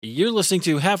You're listening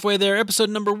to Halfway There, episode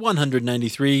number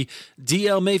 193,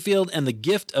 D.L. Mayfield and the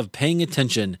Gift of Paying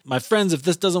Attention. My friends, if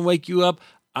this doesn't wake you up,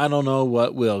 I don't know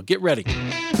what will. Get ready.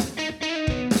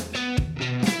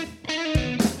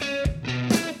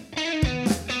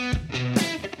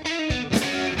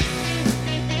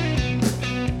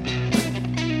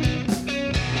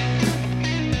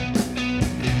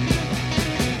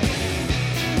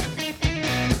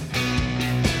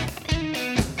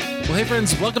 Well, hey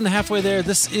friends, welcome to Halfway There.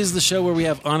 This is the show where we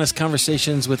have honest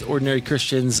conversations with ordinary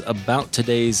Christians about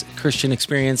today's Christian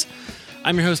experience.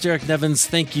 I'm your host, Eric Nevins.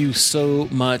 Thank you so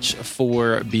much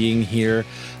for being here.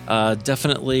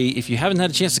 Definitely, if you haven't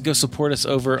had a chance to go support us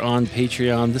over on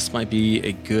Patreon, this might be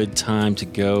a good time to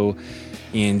go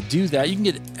and do that. You can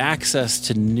get access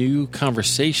to new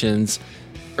conversations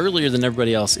earlier than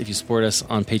everybody else if you support us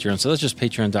on Patreon. So that's just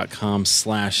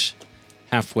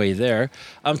patreon.com/halfway there.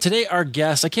 Today, our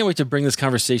guest, I can't wait to bring this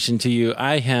conversation to you.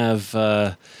 I have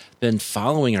been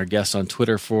following our guest on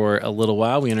Twitter for a little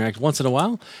while. We interact once in a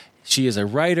while. She is a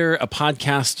writer, a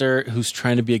podcaster who's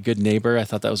trying to be a good neighbor. I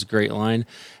thought that was a great line.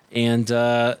 And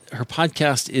her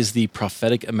podcast is the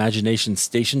Prophetic Imagination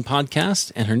Station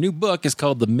podcast. And her new book is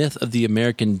called The Myth of the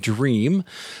American Dream.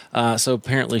 So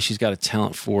apparently she's got a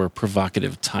talent for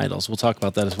provocative titles. We'll talk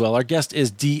about that as well. Our guest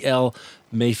is D.L.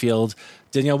 Mayfield.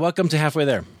 Danielle, welcome to Halfway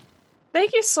There.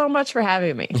 Thank you so much for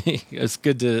having me. It's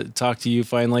good to talk to you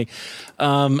finally.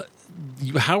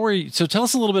 How are you? So tell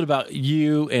us a little bit about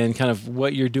you and kind of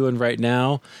what you're doing right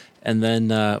now, and then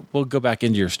we'll go back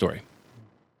into your story.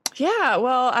 Yeah,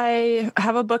 well, I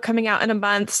have a book coming out in a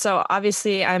month, so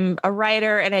obviously I'm a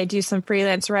writer and I do some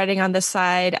freelance writing on the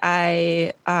side.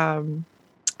 I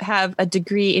have a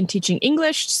degree in teaching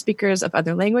English to speakers of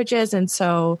other languages, and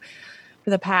so for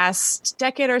the past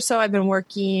decade or so, I've been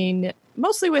working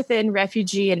mostly within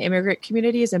refugee and immigrant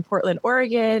communities in Portland,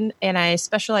 Oregon, and I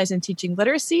specialize in teaching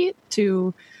literacy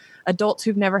to adults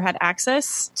who've never had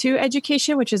access to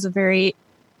education, which is a very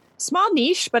small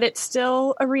niche, but it's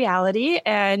still a reality.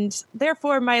 And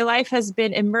therefore, my life has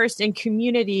been immersed in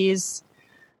communities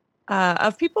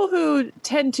of people who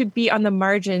tend to be on the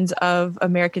margins of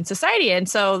American society. And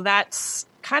so that's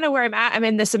kind of where I'm at. I'm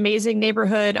in this amazing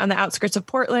neighborhood on the outskirts of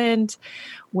Portland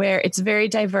where it's very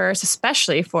diverse,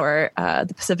 especially for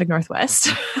the Pacific Northwest.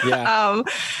 Yeah.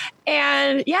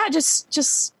 And yeah,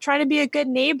 just trying to be a good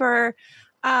neighbor.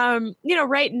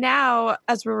 Right now,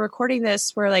 as we're recording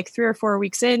this, we're like 3 or 4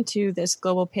 weeks into this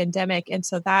global pandemic. And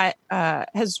so that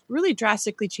has really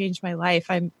drastically changed my life.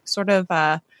 I'm sort of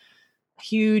a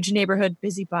huge neighborhood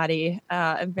busybody.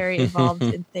 I'm very involved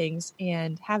in things,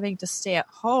 and having to stay at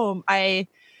home, I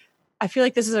feel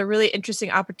like this is a really interesting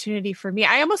opportunity for me.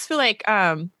 I almost feel like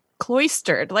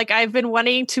cloistered. Like I've been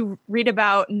wanting to read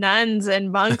about nuns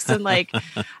and monks and like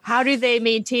how do they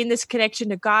maintain this connection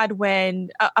to God when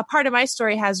a part of my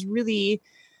story has really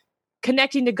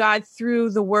connecting to God through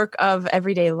the work of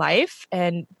everyday life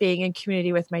and being in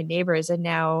community with my neighbors. And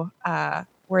now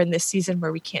we're in this season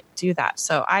where we can't do that.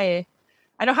 So I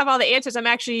don't have all the answers. I'm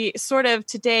actually sort of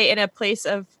today in a place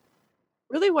of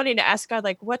really wanting to ask God,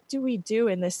 like, what do we do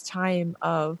in this time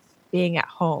of being at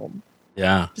home?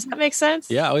 Yeah. Does that make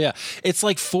sense? Yeah. Oh, yeah. It's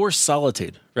like forced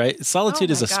solitude, right? Solitude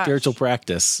is a spiritual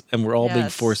practice, and we're all being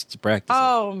forced to practice it.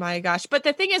 Oh, my gosh. But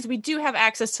the thing is, we do have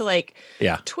access to like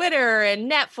Twitter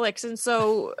and Netflix. And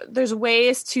so there's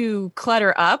ways to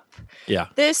clutter up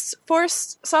this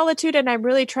forced solitude. And I'm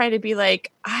really trying to be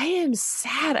like, I am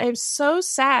sad. I am so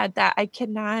sad that I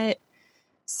cannot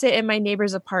sit in my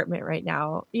neighbor's apartment right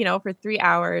now, for 3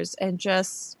 hours and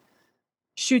just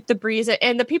shoot the breeze.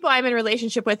 And the people I'm in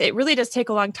relationship with, it really does take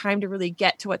a long time to really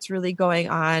get to what's really going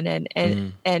on.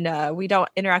 And we don't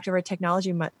interact over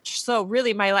technology much. So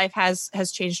really my life has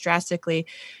changed drastically,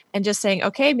 and just saying,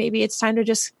 okay, maybe it's time to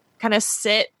just kind of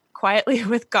sit quietly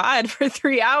with God for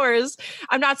 3 hours.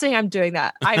 I'm not saying I'm doing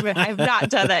that. I've not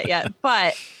done that yet,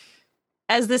 but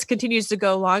as this continues to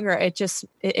go longer, it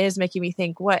is making me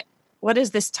think, what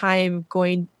is this time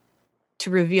going to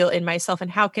reveal in myself,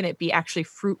 and how can it be actually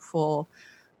fruitful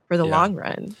for the long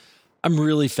run? I'm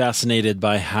really fascinated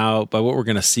by what we're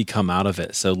going to see come out of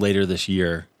it. So later this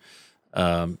year,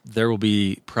 there will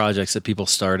be projects that people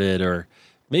started, or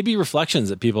maybe reflections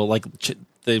that people like.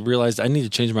 They realized I need to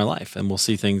change my life, and we'll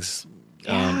see things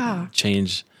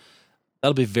change.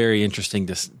 That'll be very interesting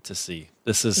to see.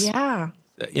 This is, it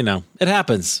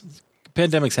happens.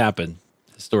 Pandemics happen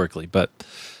historically, but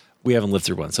we haven't lived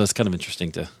through one. So it's kind of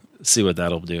interesting to see what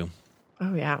that'll do.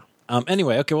 Oh, yeah.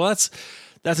 Anyway, okay, well, that's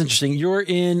interesting. You're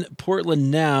in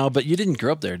Portland now, but you didn't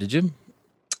grow up there, did you?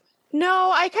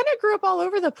 No, I kind of grew up all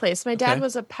over the place. My dad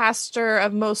was a pastor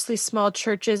of mostly small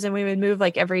churches, and we would move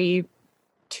like every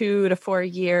 2 to 4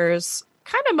 years,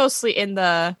 kind of mostly in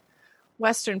the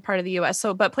western part of the US.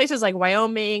 So, but places like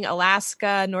Wyoming,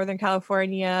 Alaska, Northern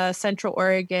California, Central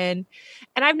Oregon.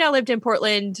 And I've now lived in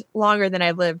Portland longer than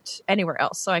I've lived anywhere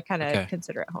else. So I kind of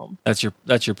consider it home. That's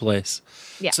your place.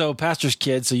 Yeah. So pastor's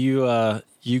kid. So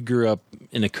you grew up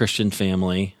in a Christian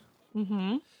family.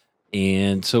 Mm-hmm.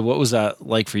 And so what was that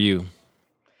like for you?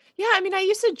 Yeah. I mean, I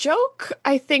used to joke,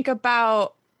 I think,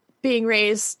 about being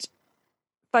raised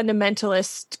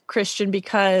fundamentalist Christian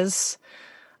because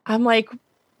I'm like,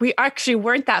 we actually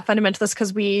weren't that fundamentalist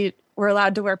because we were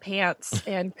allowed to wear pants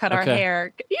and cut our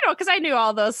hair, because I knew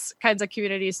all those kinds of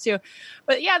communities too.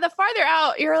 But yeah, the farther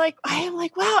out you're like, I am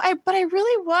like, wow, but I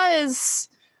really was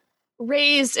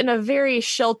raised in a very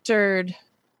sheltered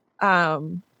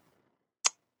way.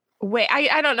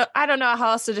 I don't know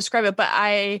how else to describe it, but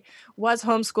I was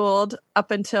homeschooled up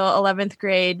until 11th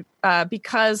grade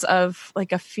because of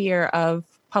like a fear of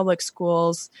public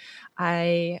schools.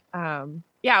 I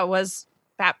was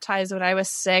baptized when I was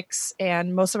 6,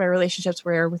 and most of my relationships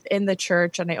were within the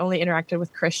church, and I only interacted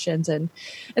with Christians. And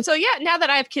so, yeah, now that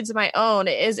I have kids of my own,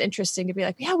 it is interesting to be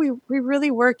like, yeah, we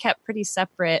really were kept pretty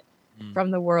separate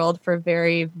from the world for a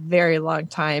very, very long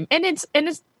time. And it's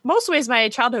most ways my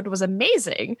childhood was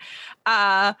amazing.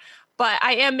 But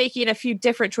I am making a few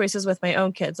different choices with my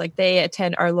own kids. Like they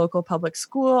attend our local public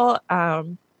school,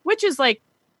 which is like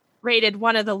rated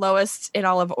one of the lowest in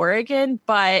all of Oregon,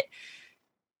 but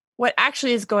what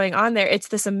actually is going on there, it's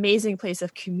this amazing place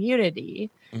of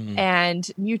community and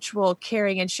mutual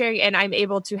caring and sharing. And I'm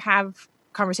able to have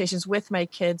conversations with my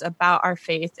kids about our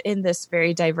faith in this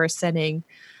very diverse setting.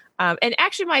 And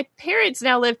actually, my parents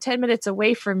now live 10 minutes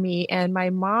away from me, and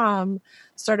my mom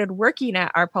started working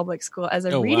at our public school as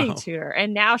a reading tutor.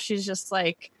 And now she's just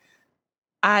like,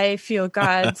 I feel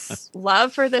God's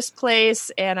love for this place.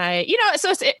 And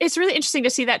so it's really interesting to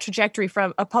see that trajectory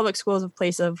from a public school as a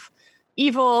place of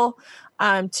evil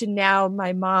to now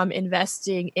my mom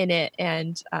investing in it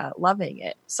and loving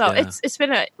it. So it's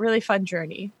been a really fun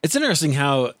journey. It's interesting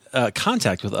how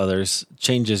contact with others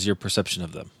changes your perception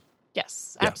of them.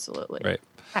 Yes, absolutely. Right.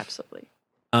 Absolutely.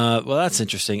 Well, that's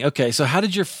interesting. Okay. So how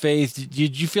did your faith,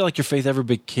 did you feel like your faith ever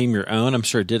became your own? I'm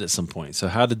sure it did at some point. So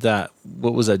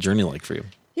what was that journey like for you?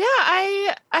 Yeah,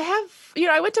 I have,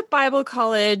 I went to Bible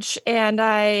college and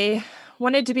I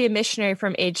wanted to be a missionary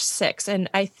from age 6. And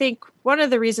I think one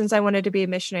of the reasons I wanted to be a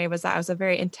missionary was that I was a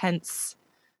very intense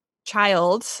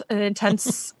child, an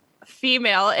intense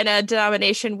female in a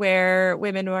denomination where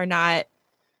women were not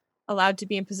allowed to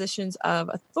be in positions of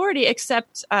authority,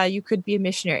 except you could be a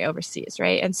missionary overseas,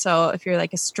 right? And so if you're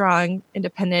like a strong,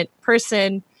 independent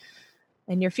person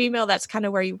and you're female, that's kind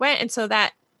of where you went. And so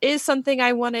that is something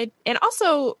I wanted. And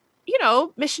also,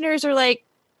 missionaries are like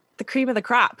the cream of the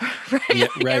crop, right? Yeah,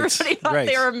 like everybody thought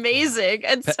they were amazing.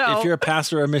 And so if you're a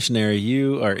pastor or a missionary,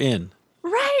 you are in.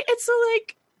 Right. And so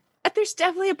like, there's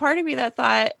definitely a part of me that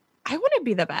thought, I want to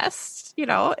be the best.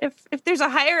 If there's a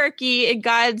hierarchy in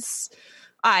God's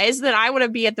eyes, then I want to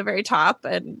be at the very top.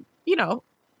 And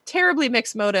terribly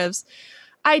mixed motives.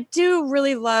 I do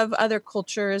really love other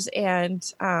cultures,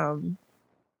 and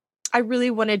I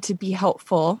really wanted to be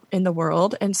helpful in the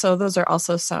world. And so those are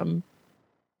also some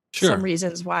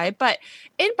reasons why. But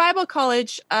in Bible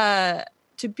college, to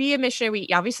be a missionary,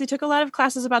 we obviously took a lot of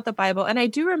classes about the Bible. And I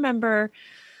do remember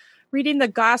reading the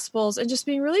Gospels and just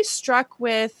being really struck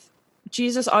with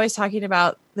Jesus always talking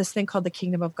about this thing called the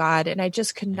kingdom of God. And I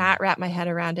just could not wrap my head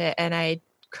around it. And I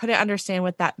couldn't understand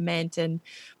what that meant. And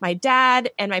my dad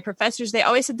and my professors, they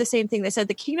always said the same thing. They said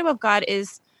the kingdom of God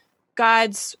is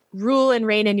God's rule and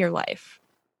reign in your life.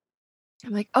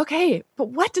 I'm like, okay, but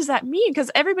what does that mean?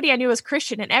 Because everybody I knew was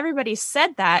Christian and everybody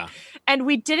said that. Yeah. And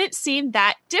we didn't seem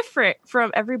that different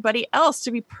from everybody else,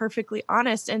 to be perfectly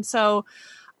honest. And so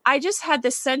I just had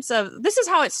this sense of, this is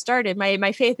how it started,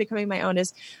 my faith becoming my own,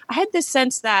 is I had this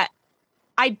sense that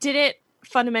I didn't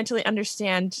fundamentally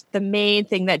understand the main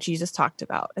thing that Jesus talked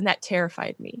about. And that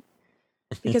terrified me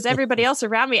because everybody else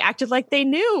around me acted like they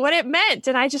knew what it meant.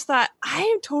 And I just thought, I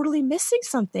am totally missing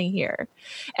something here.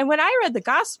 And when I read the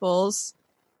Gospels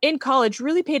in college,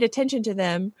 really paid attention to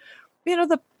them,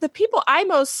 the people I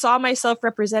most saw myself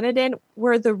represented in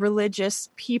were the religious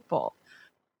people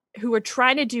who were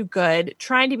trying to do good,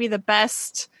 trying to be the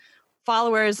best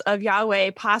followers of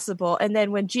Yahweh possible. And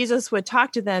then when Jesus would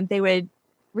talk to them, they would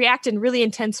react in really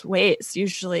intense ways,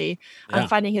 usually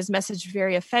finding his message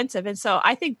very offensive. And so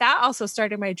I think that also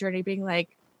started my journey, being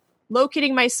like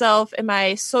locating myself in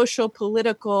my social,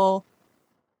 political,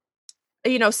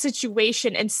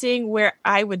 situation and seeing where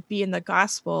I would be in the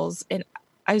Gospels. And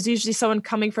I was usually someone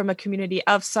coming from a community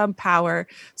of some power,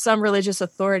 some religious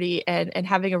authority, and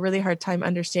having a really hard time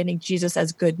understanding Jesus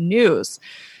as good news.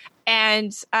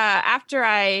 And after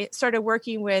I started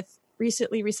working with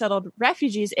recently resettled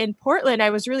refugees in Portland, I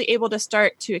was really able to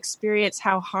start to experience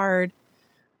how hard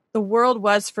the world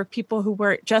was for people who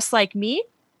weren't just like me.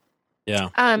 Yeah.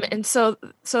 And so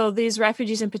these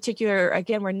refugees in particular,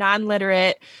 again, were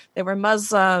non-literate. They were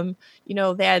Muslim. You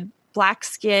know, they had black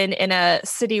skin in a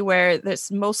city where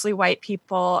there's mostly white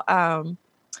people.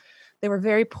 They were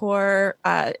very poor,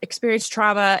 experienced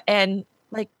trauma, and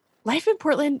like life in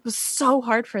Portland was so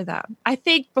hard for them. I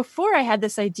think before I had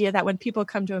this idea that when people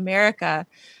come to America,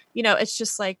 you know, it's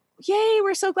just like, yay,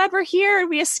 we're so glad we're here and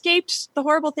we escaped the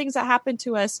horrible things that happened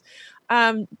to us.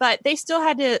 But they still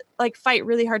had to like fight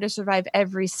really hard to survive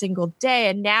every single day.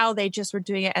 And now they just were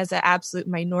doing it as an absolute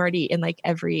minority in like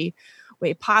every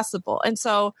way possible. And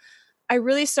so I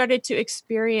really started to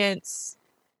experience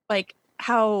like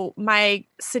how my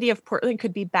city of Portland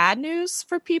could be bad news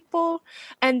for people.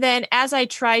 And then as I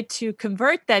tried to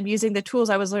convert them using the tools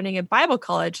I was learning in Bible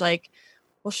college, like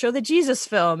we'll show the Jesus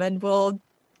film and we'll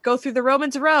go through the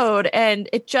Romans road, and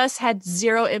it just had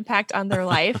zero impact on their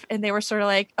life. And they were sort of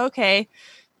like, okay,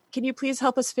 can you please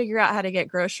help us figure out how to get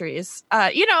groceries?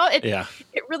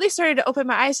 It really started to open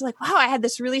my eyes to like, wow, I had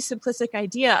this really simplistic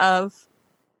idea of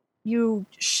you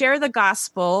share the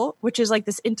gospel, which is like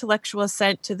this intellectual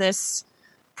assent to this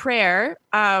prayer.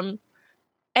 And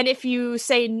if you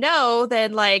say no,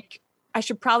 then like, I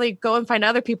should probably go and find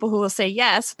other people who will say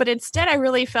yes. But instead, I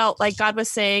really felt like God was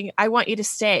saying, I want you to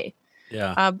stay.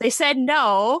 Yeah. They said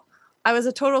no. I was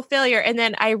a total failure. And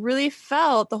then I really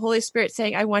felt the Holy Spirit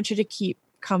saying, I want you to keep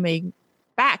coming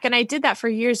back. And I did that for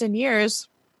years and years,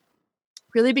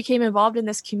 really became involved in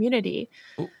this community.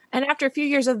 Ooh. And after a few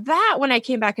years of that, when I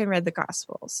came back and read the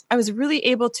Gospels, I was really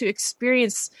able to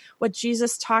experience what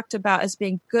Jesus talked about as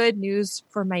being good news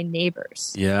for my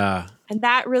neighbors. Yeah. And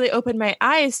that really opened my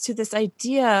eyes to this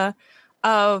idea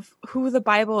of who the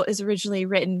Bible is originally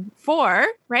written for,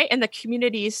 right? And the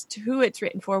communities to who it's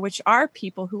written for, which are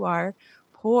people who are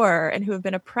poor and who have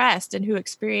been oppressed and who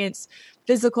experience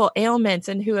physical ailments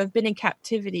and who have been in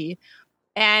captivity.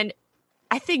 And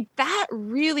I think that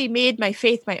really made my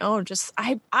faith my own. Just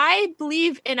I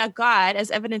believe in a God,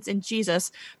 as evidenced in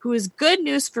Jesus, who is good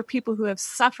news for people who have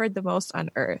suffered the most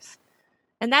on earth.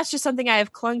 And that's just something I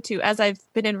have clung to as I've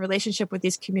been in relationship with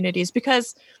these communities,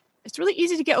 because it's really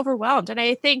easy to get overwhelmed. And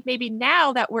I think maybe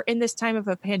now that we're in this time of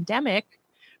a pandemic,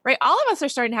 right, all of us are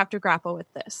starting to have to grapple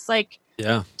with this. Like,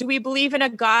 yeah, do we believe in a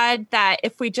God that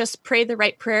if we just pray the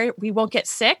right prayer, we won't get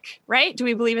sick, right? Do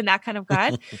we believe in that kind of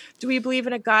God? Do we believe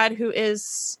in a God who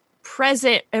is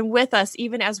present and with us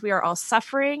even as we are all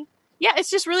suffering? Yeah, it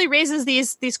just really raises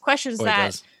these questions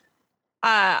that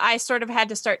I sort of had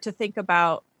to start to think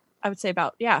about, I would say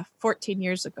about, 14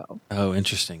 years ago. Oh,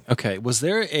 interesting. Okay. Was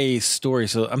there a story?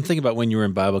 So I'm thinking about when you were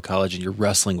in Bible college and you're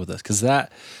wrestling with this, because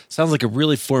that sounds like a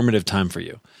really formative time for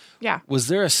you. Yeah. Was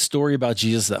there a story about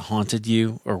Jesus that haunted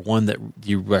you, or one that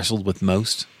you wrestled with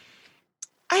most?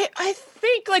 I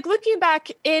think, like, looking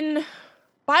back in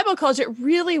Bible college, it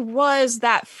really was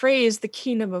that phrase, the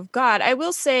kingdom of God. I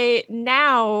will say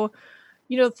now,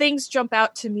 things jump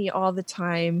out to me all the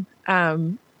time.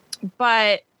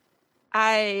 But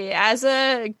I, as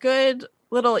a good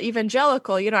little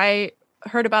evangelical, I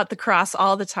heard about the cross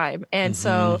all the time. And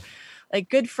so like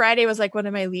Good Friday was like one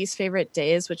of my least favorite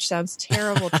days, which sounds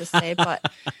terrible to say, but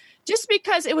just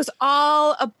because it was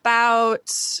all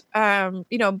about,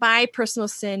 my personal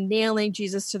sin, nailing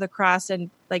Jesus to the cross, and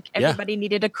like everybody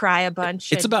needed to cry a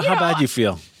bunch. It's about how bad you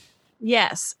feel.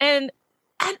 Yes. And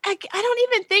I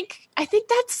don't even think, I think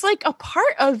that's like a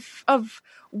part of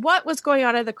what was going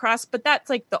on at the cross, but that's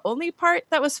like the only part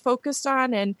that was focused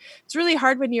on. And it's really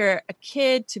hard when you're a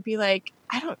kid to be like,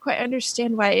 I don't quite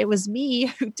understand why it was me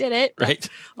who did it. Right.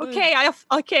 Okay.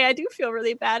 I do feel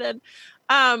really bad.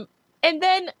 And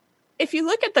then if you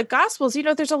look at the Gospels,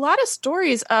 there's a lot of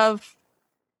stories of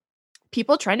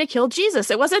people trying to kill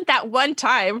Jesus. It wasn't that one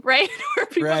time, right? Where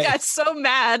people got so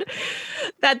mad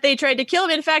that they tried to kill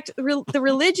him. In fact, the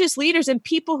religious leaders and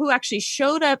people who actually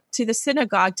showed up to the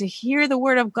synagogue to hear the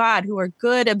word of God, who are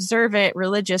good, observant,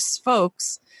 religious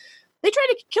folks, they tried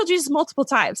to kill Jesus multiple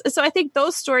times. And so I think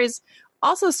those stories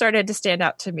also started to stand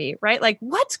out to me, right? Like,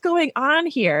 what's going on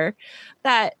here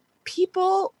that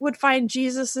people would find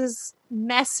Jesus's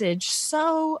message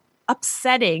so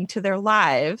upsetting to their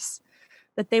lives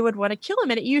that they would want to kill him.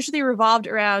 And it usually revolved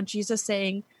around Jesus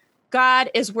saying,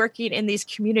 God is working in these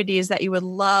communities that you would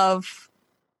love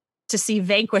to see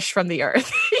vanquished from the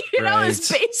earth.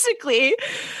 It's basically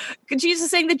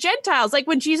Jesus saying the Gentiles, like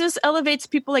when Jesus elevates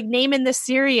people like Naaman the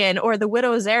Syrian or the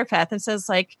widow of Zarephath and says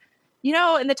like,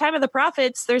 in the time of the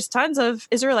prophets, there's tons of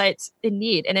Israelites in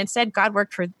need. And instead God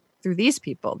worked through these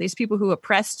people who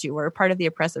oppressed you or are part of the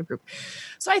oppressive group.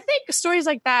 So I think stories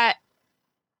like that,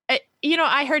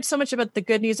 I heard so much about the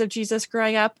good news of Jesus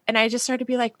growing up, and I just started to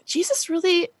be like, Jesus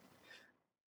really,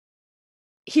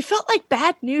 he felt like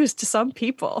bad news to some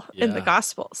people in the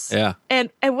Gospels. Yeah. And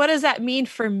what does that mean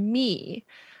for me?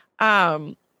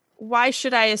 Why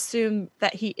should I assume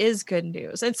that he is good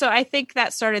news? And so I think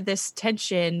that started this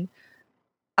tension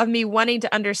of me wanting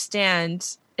to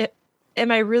understand,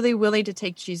 am I really willing to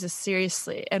take Jesus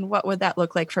seriously? And what would that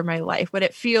look like for my life? Would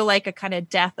it feel like a kind of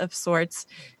death of sorts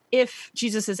if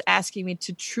Jesus is asking me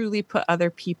to truly put other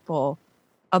people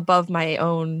above my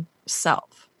own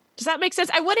self? Does that make sense?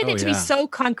 I wanted it to be so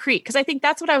concrete because I think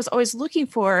that's what I was always looking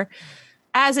for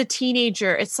as a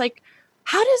teenager. It's like,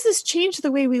 how does this change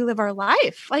the way we live our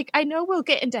life? Like, I know we'll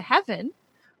get into heaven,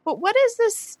 but what does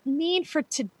this mean for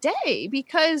today?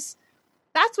 Because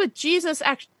that's what Jesus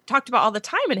actually talked about all the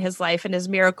time in his life and his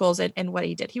miracles and what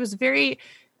he did. He was very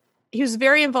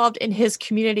involved in his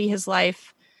community, his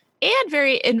life, and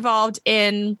very involved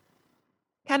in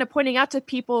kind of pointing out to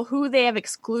people who they have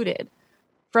excluded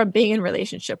from being in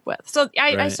relationship with. So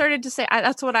I started to say,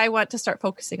 that's what I want to start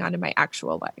focusing on in my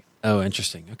actual life. Oh,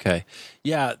 interesting. Okay.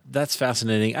 Yeah, that's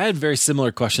fascinating. I had very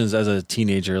similar questions as a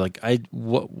teenager. Like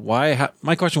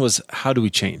my question was, how do we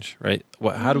change, right?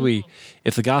 How do we,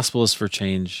 if the gospel is for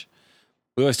change,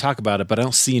 we always talk about it, but I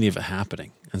don't see any of it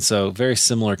happening. And so very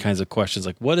similar kinds of questions,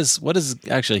 like what is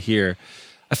actually here?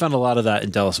 I found a lot of that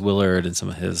in Dallas Willard and some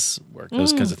of his work,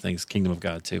 those kinds of things, Kingdom of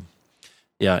God too.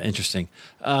 Yeah. Interesting.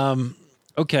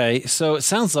 Okay. So it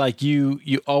sounds like you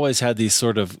always had these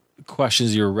sort of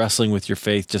questions. You were wrestling with your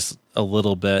faith just a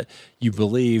little bit. You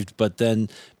believed, but then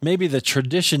maybe the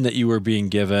tradition that you were being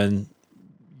given,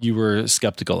 you were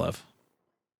skeptical of.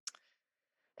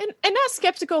 And not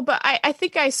skeptical, but I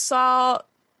think I saw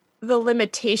the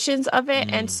limitations of it.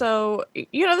 And so,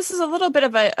 this is a little bit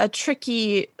of a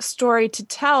tricky story to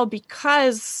tell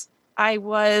because I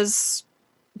was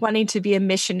wanting to be a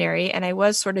missionary and I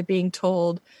was sort of being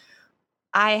told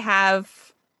I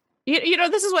have,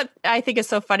 this is what I think is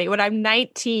so funny. When I'm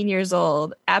 19 years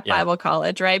old at Bible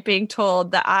college, right, being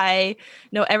told that I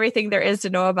know everything there is to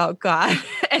know about God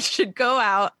and should go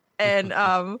out and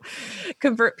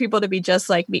convert people to be just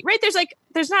like me, right?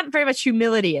 There's not very much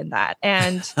humility in that.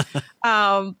 And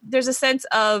there's a sense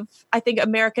of, I think,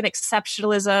 American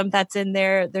exceptionalism that's in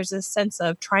there. There's a sense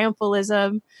of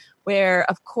triumphalism where,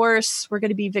 of course, we're going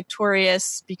to be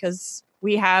victorious because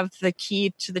we have the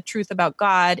key to the truth about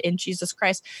God in Jesus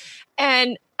Christ.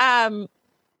 And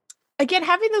again,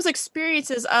 having those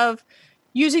experiences of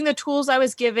using the tools I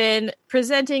was given,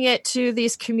 presenting it to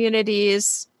these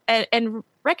communities, and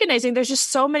recognizing there's just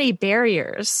so many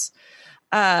barriers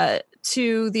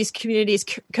to these communities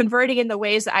converting in the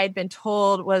ways that I had been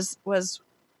told was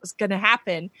going to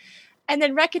happen. And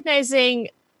then recognizing,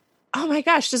 oh my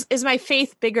gosh, is my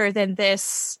faith bigger than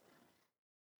this?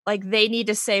 Like they need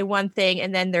to say one thing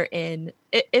and then they're in.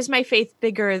 Is my faith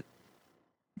bigger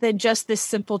than just this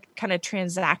simple kind of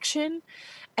transaction?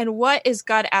 And what is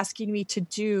God asking me to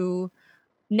do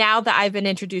now that I've been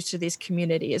introduced to these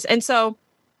communities? And so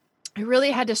I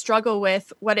really had to struggle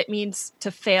with what it means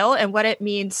to fail and what it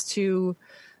means to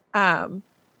not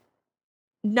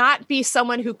be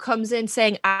someone who comes in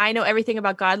saying, I know everything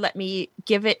about God, let me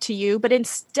give it to you. But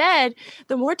instead,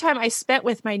 the more time I spent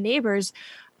with my neighbors,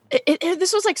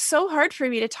 this was like so hard for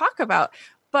me to talk about,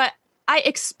 but I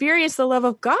experienced the love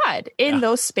of God in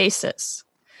those spaces.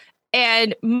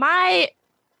 And my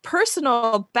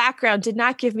personal background did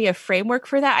not give me a framework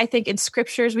for that. I think in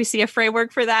scriptures, we see a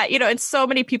framework for that. In so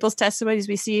many people's testimonies,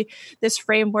 we see this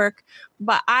framework,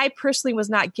 but I personally was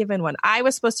not given one. I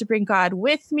was supposed to bring God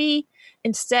with me.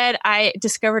 Instead, I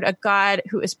discovered a God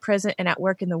who is present and at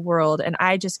work in the world. And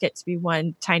I just get to be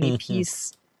one tiny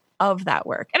piece of that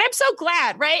work. And I'm so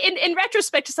glad, right? In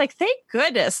retrospect, it's like, thank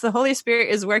goodness the Holy Spirit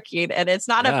is working and it's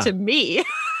not up to me.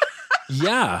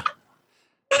 Yeah.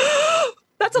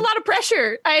 That's a lot of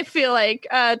pressure, I feel like,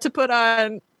 to put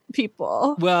on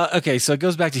people. Well, okay, so it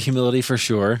goes back to humility for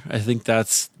sure. I think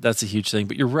that's a huge thing.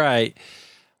 But you're right.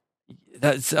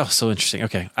 That's so interesting.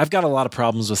 Okay, I've got a lot of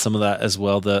problems with some of that as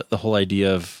well. The whole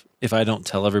idea of if I don't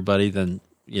tell everybody, then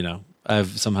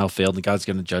I've somehow failed, and God's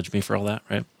going to judge me for all that,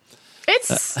 right?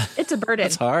 It's a burden.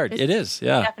 It's hard. It is.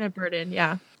 Yeah, a definite burden.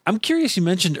 Yeah. I'm curious. You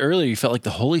mentioned earlier you felt like the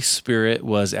Holy Spirit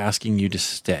was asking you to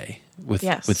stay with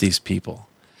these people.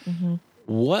 Mm-hmm.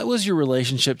 What was your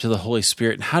relationship to the Holy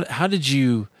Spirit, and how did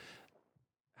you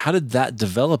how did that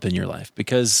develop in your life?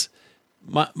 Because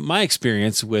my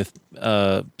experience with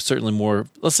certainly more,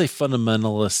 let's say,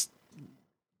 fundamentalist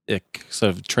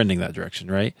sort of trending that direction,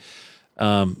 right?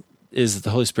 Is that the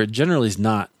Holy Spirit generally is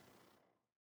not,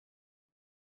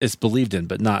 it's believed in,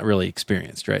 but not really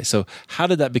experienced, right? So how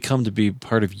did that become to be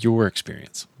part of your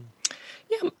experience?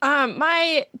 Yeah,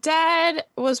 my dad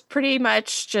was pretty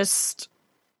much just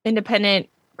independent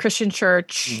Christian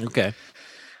church. Okay.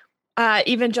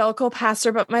 Evangelical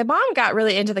pastor, but my mom got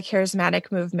really into the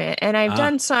charismatic movement, and I've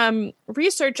done some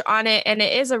research on it, and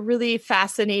it is a really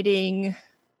fascinating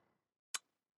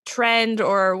trend,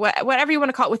 or whatever you want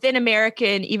to call it, within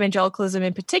American evangelicalism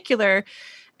in particular.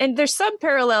 And there's some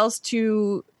parallels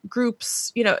to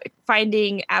groups,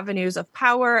 finding avenues of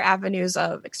power, avenues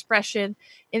of expression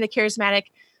in the charismatic.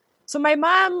 So my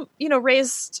mom,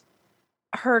 raised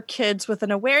her kids with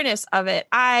an awareness of it.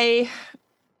 I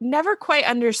never quite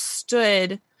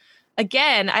understood.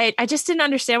 Again, I just didn't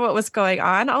understand what was going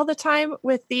on all the time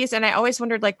with these. And I always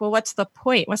wondered, like, well, what's the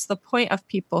point? What's the point of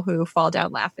people who fall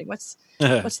down laughing? What's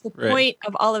the Right. point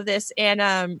of all of this? And,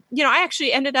 I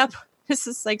actually ended up, this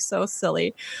is like so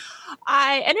silly.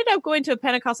 I ended up going to a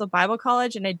Pentecostal Bible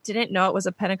college, and I didn't know it was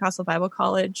a Pentecostal Bible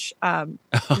college.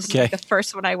 This is like the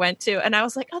first one I went to. And I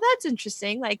was like, oh, that's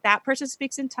interesting. Like, that person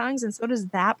speaks in tongues, and so does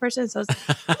that person. So,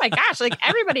 oh my gosh, like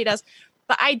everybody does.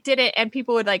 But I didn't, and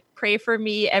people would like pray for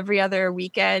me every other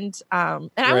weekend.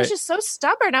 And I was just so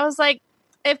stubborn. I was like,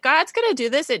 if God's going to do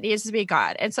this, it needs to be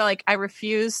God. And so like I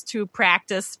refused to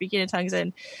practice speaking in tongues.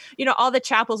 And, all the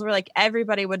chapels where like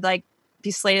everybody would like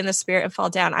be slain in the spirit and fall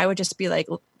down. I would just be like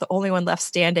the only one left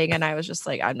standing. And I was just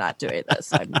like, I'm not doing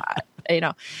this. I'm not,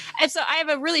 And so I have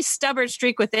a really stubborn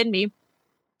streak within me.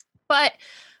 But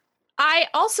I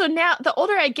also, now, the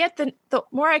older I get, the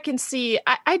more I can see,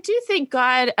 I do think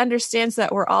God understands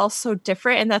that we're all so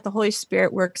different, and that the Holy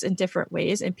Spirit works in different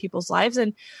ways in people's lives.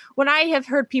 And when I have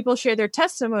heard people share their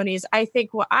testimonies, I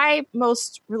think what I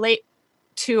most relate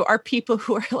to are people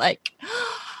who are like,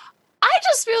 I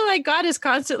just feel like God is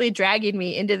constantly dragging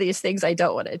me into these things I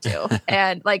don't want to do.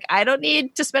 And like, I don't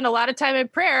need to spend a lot of time in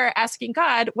prayer asking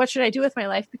God, what should I do with my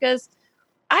life? Because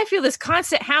I feel this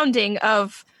constant hounding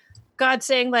of God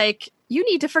saying, like, you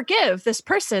need to forgive this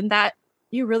person that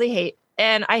you really hate.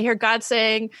 And I hear God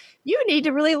saying, you need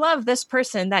to really love this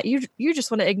person that you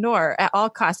just want to ignore at all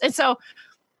costs. And so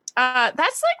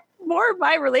that's like more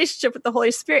my relationship with the Holy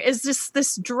Spirit, is just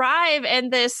this drive,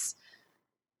 and this,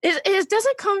 it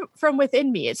doesn't come from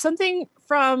within me. It's something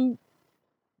from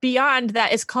beyond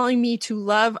that is calling me to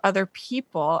love other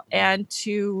people and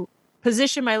to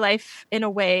position my life in a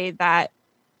way that,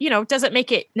 doesn't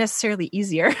make it necessarily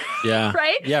easier. Yeah.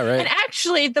 Right? Yeah, right. And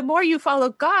actually, the more you follow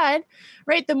God,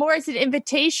 right, the more it's an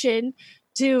invitation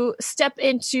to step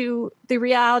into the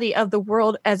reality of the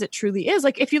world as it truly is.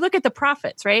 Like, if you look at the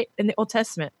prophets, right, in the Old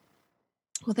Testament,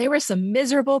 well, they were some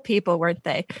miserable people, weren't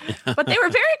they? But they were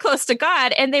very close to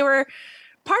God, and they were,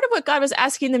 part of what God was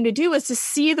asking them to do was to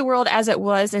see the world as it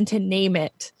was and to name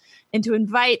it, and to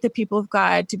invite the people of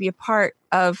God to be a part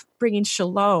of bringing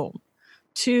shalom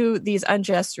to these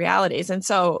unjust realities. And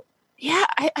so, yeah,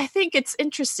 I think it's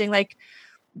interesting. Like,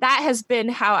 that has been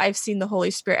how I've seen the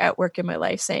Holy Spirit at work in my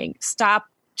life, saying, stop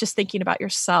just thinking about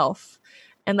yourself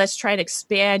and let's try and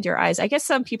expand your eyes. I guess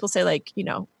some people say, like,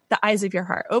 the eyes of your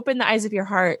heart, open the eyes of your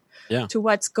heart to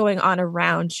what's going on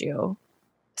around you.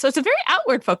 So it's a very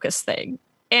outward focused thing.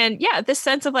 And yeah, this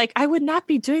sense of like, I would not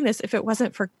be doing this if it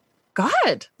wasn't for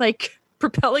God, like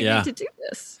propelling me to do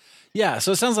this. Yeah.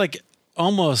 So it sounds like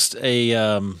almost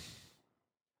a,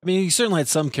 you certainly had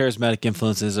some charismatic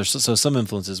influences, or so some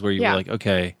influences where you were like,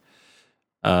 okay,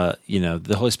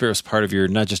 the Holy Spirit was part of your,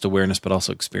 not just awareness, but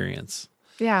also experience.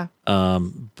 Yeah.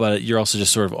 But you're also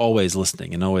just sort of always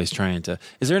listening and always trying to,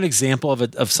 is there an example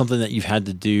of something that you've had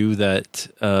to do that,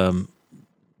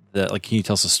 like, can you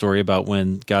tell us a story about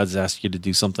when God's asked you to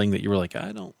do something that you were like,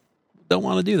 I don't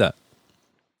want to do that?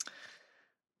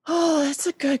 Oh, that's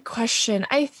a good question.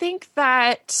 I think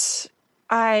that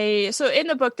so in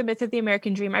the book, The Myth of the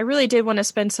American Dream, I really did want to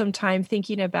spend some time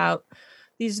thinking about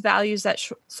these values that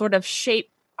sort of shape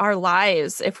our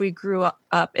lives if we grew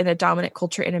up in a dominant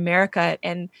culture in America.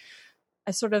 And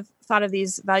I sort of thought of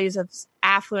these values of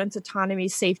affluence, autonomy,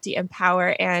 safety, and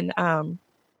power. And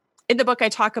in the book, I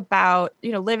talk about,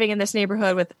 living in this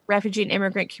neighborhood with refugee and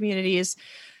immigrant communities.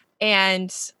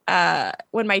 And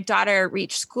when my daughter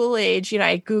reached school age,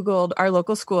 I Googled our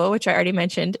local school, which I already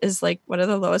mentioned is like one of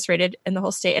the lowest rated in the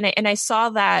whole state. And I saw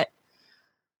that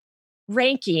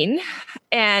ranking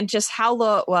and just how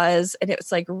low it was. And it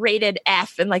was like rated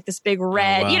F and like this big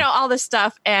red, all this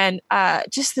stuff. And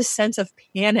just this sense of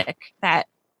panic that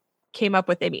came up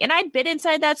with Amy. And I'd been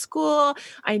inside that school.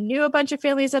 I knew a bunch of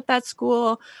families at that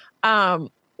school.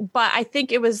 But I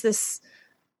think it was this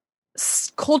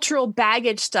cultural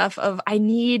baggage stuff of, I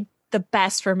need the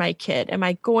best for my kid. Am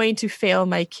I going to fail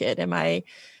my kid? Am I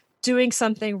doing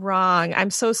something wrong?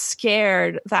 I'm so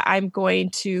scared that I'm going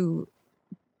to,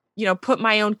 put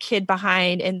my own kid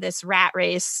behind in this rat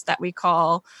race that we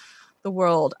call the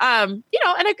world. And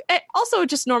also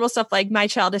just normal stuff like, my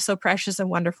child is so precious and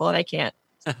wonderful and I can't,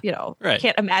 right.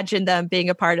 can't imagine them being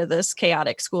a part of this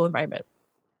chaotic school environment.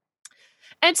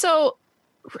 And so,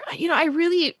 I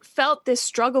really felt this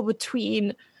struggle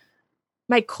between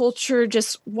my culture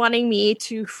just wanting me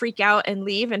to freak out and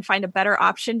leave and find a better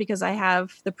option because I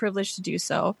have the privilege to do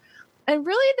so. And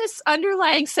really this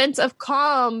underlying sense of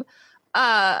calm.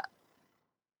 And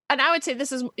I would say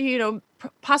this is,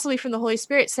 possibly from the Holy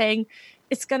Spirit saying,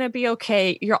 it's going to be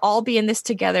okay. You'll all be in this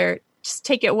together. Just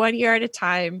take it 1 year at a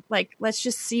time. Like, let's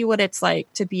just see what it's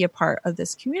like to be a part of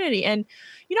this community. And,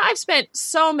 I've spent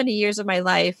so many years of my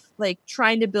life, like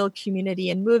trying to build community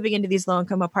and moving into these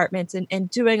low-income apartments and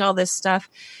doing all this stuff.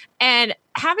 And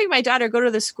having my daughter go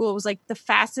to the school was like the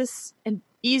fastest and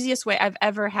easiest way I've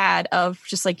ever had of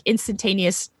just like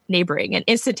instantaneous neighboring and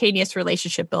instantaneous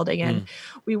relationship building. And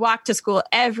we walk to school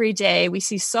every day. We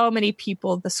see so many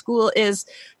people. The school is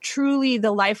truly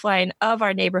the lifeline of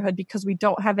our neighborhood because we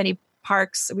don't have any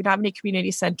parks. We don't have any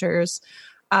community centers.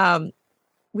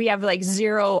 We have like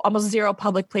almost zero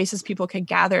public places people can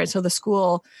gather. And so the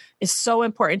school is so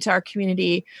important to our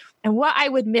community. And what I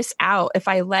would miss out if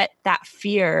I let that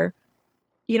fear,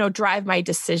 drive my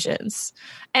decisions.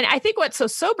 And I think what's so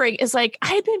sobering is like,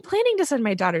 I had been planning to send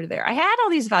my daughter there. I had all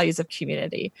these values of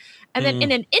community. And then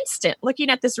in an instant, looking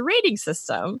at this rating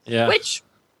system, which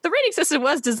the rating system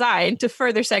was designed to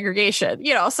further segregation,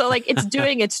 so like it's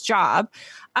doing its job.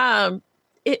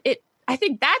 I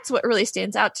think that's what really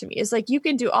stands out to me is like, you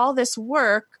can do all this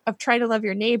work of trying to love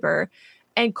your neighbor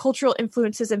and cultural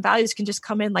influences and values can just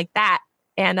come in like that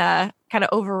and kind of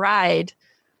override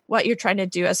what you're trying to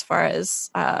do as far as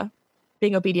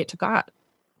being obedient to God.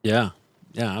 Yeah.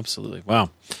 Yeah, absolutely.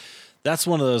 Wow. That's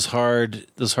one of those hard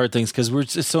things because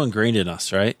it's so ingrained in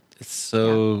us, right? It's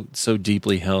so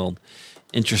deeply held.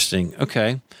 Interesting.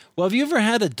 Okay. Well, have you ever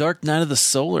had a dark night of the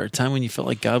soul or a time when you felt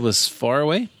like God was far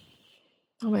away?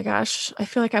 Oh my gosh. I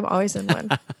feel like I'm always in one.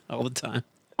 All the time.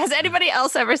 Has anybody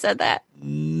else ever said that?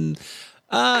 No.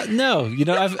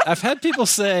 I've had people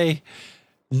say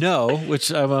no,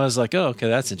 which I was like, oh, okay,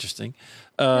 that's interesting.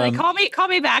 Like, call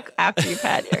me back after you've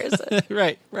had yours.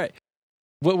 Right.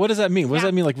 What does that mean? What does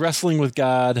that mean? Like wrestling with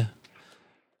God?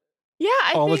 Yeah,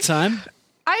 all the time.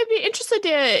 I'd be interested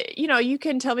to, you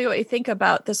can tell me what you think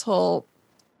about this whole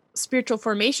spiritual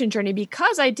formation journey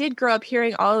because I did grow up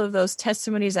hearing all of those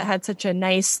testimonies that had such a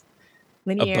nice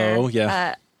linear. A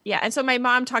bow, and so my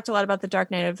mom talked a lot about the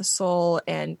dark night of the soul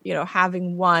and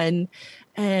having one,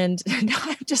 and now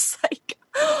I'm just like,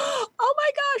 oh my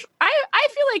gosh, I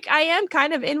feel like I am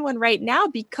kind of in one right now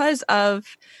because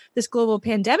of this global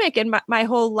pandemic, and my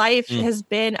whole life has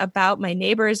been about my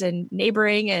neighbors and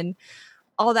neighboring and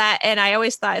all that. And I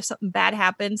always thought if something bad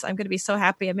happens, I'm going to be so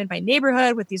happy I'm in my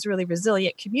neighborhood with these really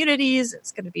resilient communities.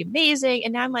 It's going to be amazing.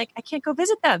 And now I'm like, I can't go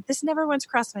visit them. This never once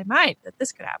crossed my mind that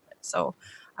this could happen. So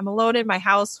I'm alone in my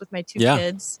house with my two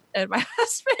kids and my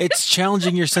husband. It's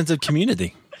challenging your sense of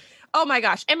community. Oh my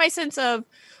gosh. And my sense of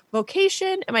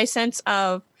vocation and my sense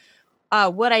of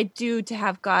what I do to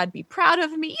have God be proud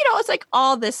of me. It's like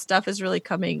all this stuff is really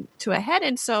coming to a head.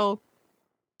 And so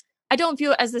I don't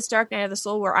view it as this dark night of the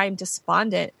soul where I'm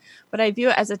despondent, but I view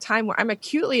it as a time where I'm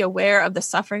acutely aware of the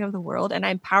suffering of the world and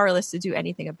I'm powerless to do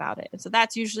anything about it. And so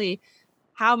that's usually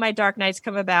how my dark nights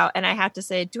come about. And I have to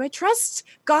say, do I trust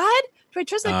God? Do I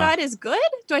trust that God is good?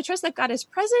 Do I trust that God is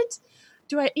present?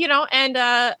 But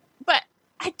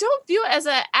I don't view it as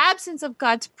an absence of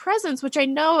God's presence, which I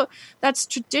know that's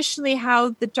traditionally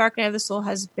how the dark night of the soul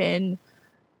has been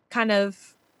kind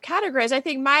of categorized. I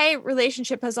think my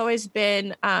relationship has always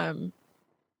been,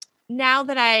 now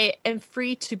that I am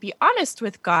free to be honest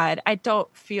with God, I don't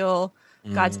feel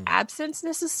God's absence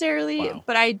necessarily,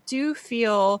 but I do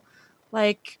feel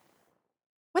like,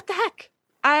 what the heck?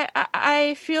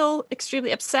 I feel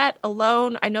extremely upset,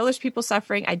 alone. I know there's people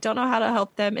suffering. I don't know how to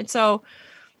help them. And so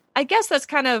I guess that's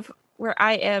kind of where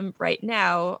I am right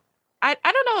now. I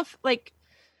don't know if like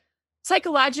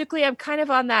psychologically I'm kind of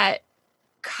on that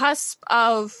cusp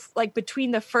of like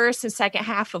between the first and second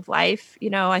half of life.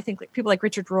 I think like people like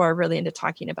Richard Rohr are really into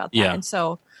talking about that. Yeah. And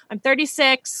so I'm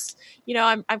 36,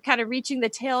 I'm kind of reaching the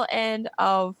tail end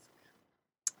of,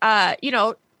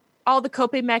 all the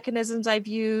coping mechanisms I've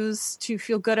used to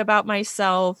feel good about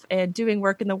myself and doing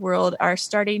work in the world are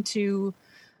starting to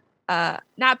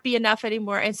not be enough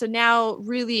anymore. And so now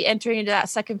really entering into that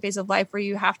second phase of life where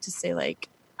you have to say, like,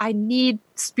 I need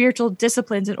spiritual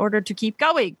disciplines in order to keep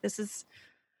going. This is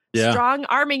strong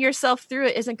arming yourself through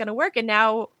it isn't going to work. And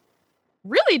now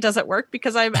really doesn't work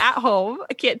because I'm at home.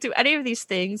 I can't do any of these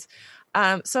things.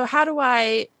 So how do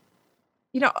I,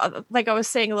 like I was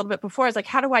saying a little bit before, it's like,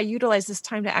 how do I utilize this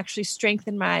time to actually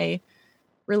strengthen my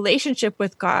relationship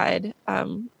with God?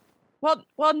 Well,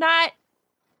 not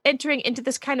entering into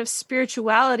this kind of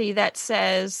spirituality that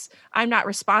says I'm not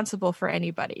responsible for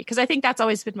anybody. Because I think that's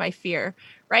always been my fear,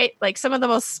 right? Like some of the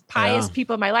most pious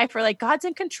people in my life are like, God's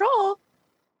in control.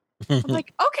 I'm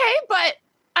like, okay, but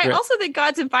I also think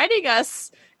God's inviting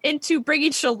us into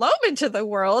bringing shalom into the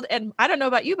world. And I don't know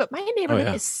about you, but my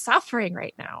neighborhood is suffering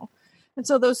right now. And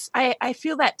so I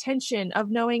feel that tension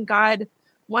of knowing God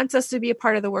wants us to be a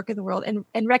part of the work in the world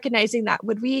and recognizing that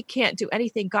when we can't do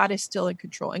anything, God is still in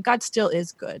control and God still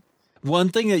is good. One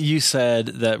thing that you said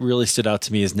that really stood out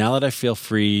to me is now that I feel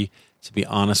free to be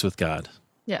honest with God.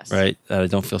 Yes. Right? That I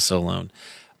don't feel so alone.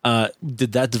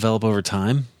 Did that develop over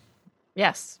time?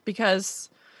 Yes, because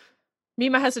me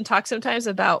and my husband talk sometimes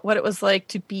about what it was like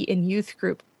to be in youth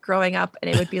group growing up, and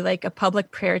it would be like a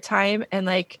public prayer time. And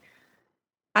like,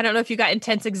 I don't know if you got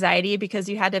intense anxiety because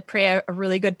you had to pray a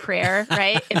really good prayer,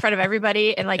 right? In front of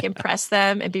everybody and like impress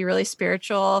them and be really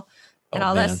spiritual and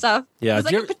all that stuff. Yeah. It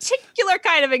was like a particular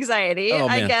kind of anxiety,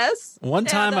 I guess. One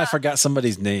time I forgot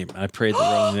somebody's name. I prayed the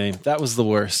wrong name. That was the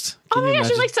worst. Can you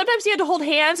imagine? Like sometimes you had to hold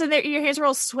hands and your hands were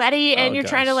all sweaty and you're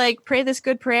trying to like pray this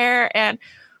good prayer and,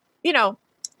 a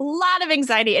lot of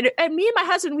anxiety. And me and my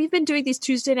husband, we've been doing these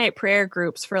Tuesday night prayer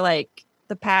groups for like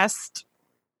the past,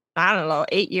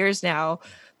 8 years now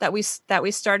that we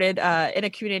started in a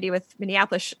community with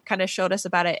Minneapolis kind of showed us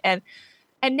about it.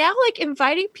 And now like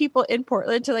inviting people in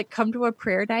Portland to like come to a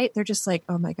prayer night, they're just like,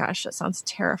 oh my gosh, that sounds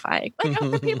terrifying. Like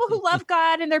they're people who love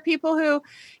God and they're people who,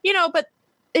 but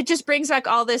it just brings back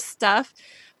all this stuff.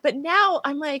 But now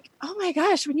I'm like, oh my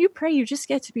gosh, when you pray, you just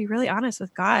get to be really honest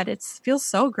with God. It feels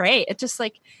so great. It just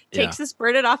like takes this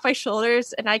burden off my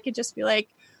shoulders. And I can just be like,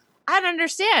 I don't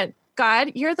understand.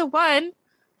 God, you're the one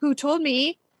who told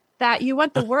me that you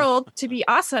want the world to be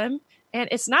awesome and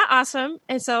it's not awesome.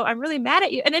 And so I'm really mad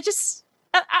at you. And it just,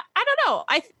 I don't know.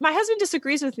 My husband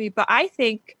disagrees with me, but I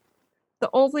think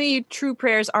the only true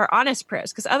prayers are honest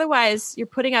prayers because otherwise you're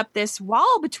putting up this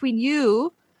wall between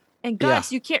you and God,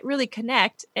 so you can't really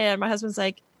connect. And my husband's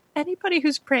like, anybody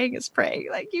who's praying is praying.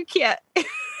 Like you can't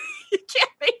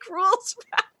make rules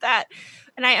about that.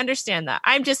 And I understand that.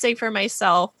 I'm just saying for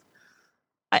myself,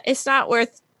 it's not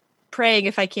worth praying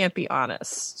if I can't be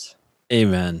honest.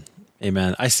 Amen.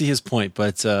 I see his point,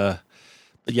 but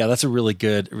yeah, that's a really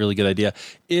good idea.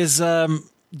 Do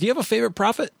you have a favorite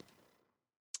prophet?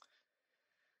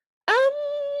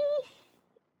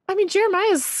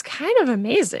 Jeremiah is kind of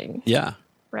amazing. Yeah.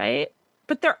 Right.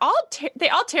 But they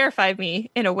all terrify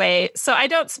me in a way. So I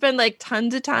don't spend like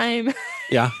tons of time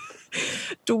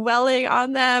dwelling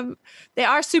on them. They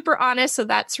are super honest. So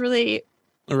that's really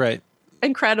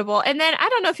incredible. And then I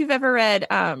don't know if you've ever read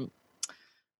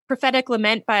Prophetic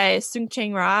Lament by Sung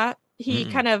Chang Ra. He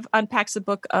kind of unpacks the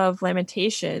book of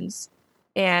Lamentations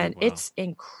and it's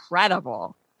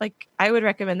incredible. Like I would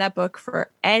recommend that book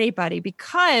for anybody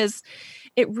because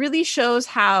it really shows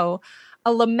how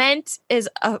a lament is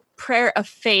a prayer of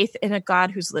faith in a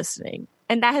God who's listening.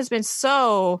 And that has been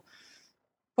so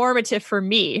formative for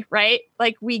me, right?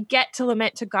 Like we get to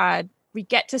lament to God. We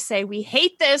get to say, we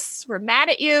hate this. We're mad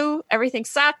at you. Everything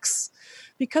sucks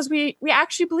because we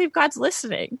actually believe God's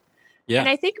listening. Yeah. And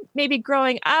I think maybe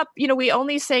growing up, we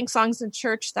only sang songs in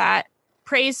church that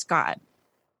praised God,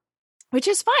 which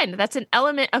is fine. That's an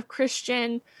element of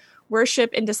Christian worship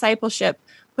and discipleship.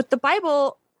 But the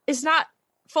Bible is not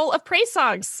full of praise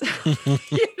songs.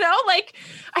 Like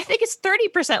I think it's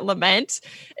 30% lament.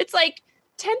 It's like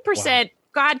 10%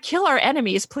 God, kill our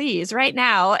enemies, please, right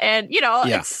now. And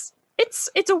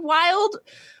it's a wild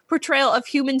portrayal of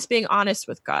humans being honest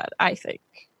with God, I think.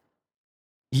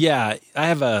 Yeah, I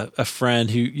have a friend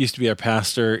who used to be our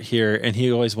pastor here, and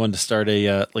he always wanted to start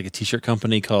a t-shirt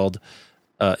company called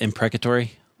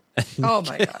Imprecatory. Oh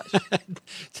my gosh!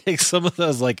 Take some of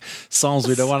those like songs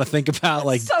we don't want to think about,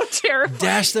 like so terrifying.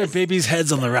 Dash their babies'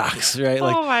 heads on the rocks, right?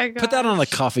 Like, oh my gosh. Put that on a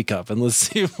coffee cup and let's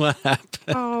see what happens.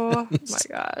 Oh my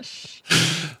gosh!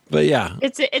 But yeah,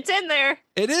 it's in there.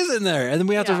 It is in there, and then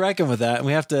we have to reckon with that, and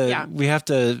we have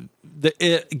to.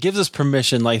 It gives us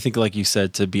permission, I think, like you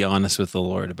said, to be honest with the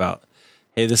Lord about,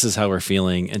 hey, this is how we're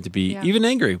feeling, and to be even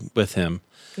angry with Him.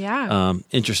 Yeah.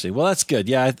 Interesting. Well, that's good.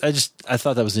 Yeah, I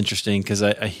thought that was interesting because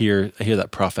I hear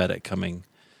that prophetic coming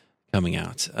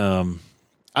out.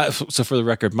 So for the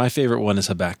record, my favorite one is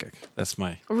Habakkuk. That's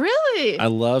Really? I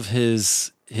love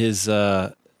his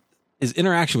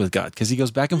interaction with God because he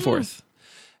goes back and forth,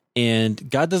 and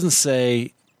God doesn't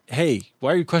say, "Hey,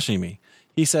 why are you questioning me?"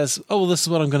 He says, "Oh, well, this is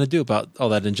what I'm going to do about all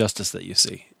that injustice that you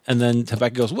see." And then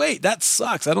Habakkuk goes, "Wait, that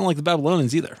sucks. I don't like the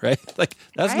Babylonians either, right? Like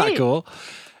that's not cool."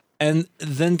 And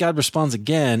then God responds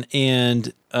again,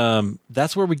 and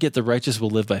that's where we get the righteous will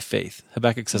live by faith.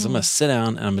 Habakkuk says, "I'm going to sit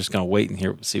down and I'm just going to wait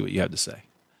and see what you have to say."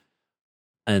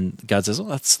 And God says, "Well,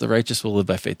 that's the righteous will live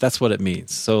by faith." That's what it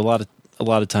means. So a lot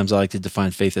of times I like to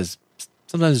define faith as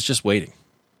sometimes it's just waiting.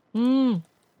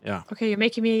 Yeah. Okay, you're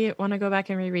making me want to go back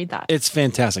and reread that. It's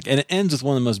fantastic, and it ends with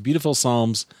one of the most beautiful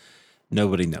psalms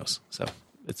nobody knows. So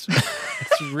it's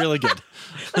really good.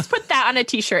 Let's put that on a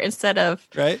T-shirt instead of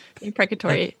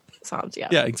imprecatory psalms. Yeah.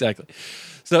 Yeah, exactly.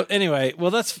 So anyway,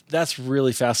 well, that's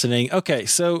really fascinating. Okay,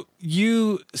 so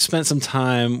you spent some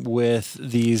time with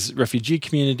these refugee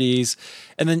communities,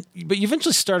 but you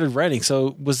eventually started writing.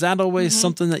 So was that always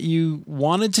something that you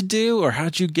wanted to do, or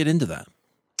how'd you get into that?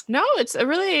 No, it's a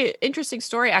really interesting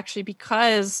story, actually,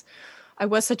 because I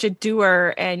was such a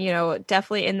doer and,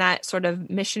 definitely in that sort of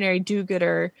missionary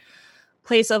do-gooder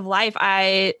place of life.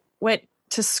 I went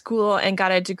to school and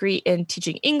got a degree in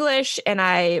teaching English, and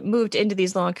I moved into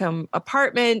these low-income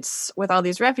apartments with all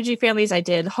these refugee families. I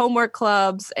did homework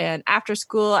clubs and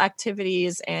after-school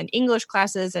activities and English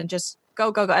classes and just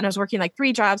go. And I was working like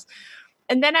 3 jobs.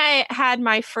 And then I had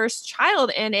my first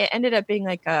child, and it ended up being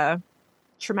like a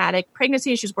traumatic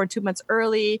pregnancy. She was born 2 months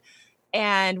early,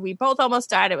 and we both almost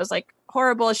died. It was like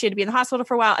horrible. She had to be in the hospital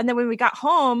for a while. And then when we got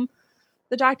home,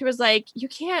 the doctor was like, "You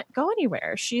can't go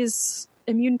anywhere. She's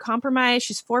immune compromised.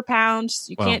 She's 4 pounds.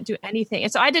 You can't do anything."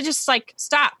 And so I had to just like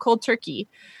stop cold turkey.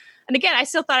 And again, I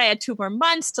still thought I had 2 more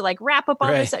months to like wrap up all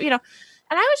this stuff, and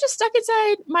I was just stuck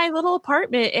inside my little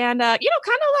apartment and, kind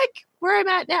of like where I'm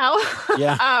at now.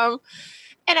 Yeah.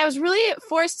 And I was really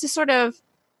forced to sort of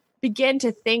begin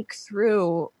to think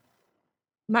through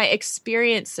my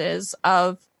experiences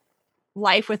of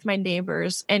life with my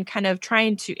neighbors and kind of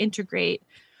trying to integrate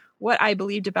what I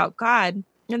believed about God.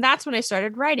 And that's when I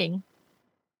started writing.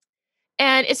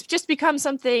 And it's just become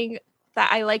something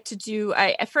that I like to do.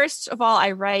 First of all,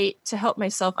 I write to help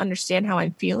myself understand how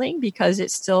I'm feeling because it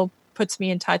still puts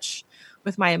me in touch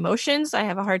with my emotions. I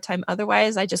have a hard time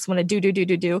otherwise. I just want to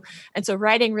do. And so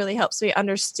writing really helps me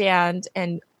understand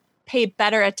and pay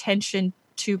better attention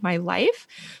to my life.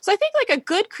 So I think like a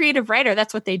good creative writer,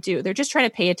 that's what they do. They're just trying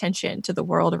to pay attention to the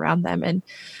world around them. And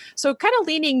so kind of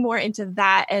leaning more into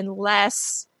that and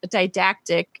less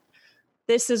didactic,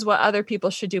 this is what other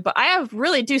people should do. But I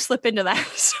really do slip into that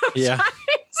sometimes. Yeah.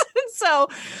 And so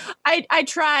I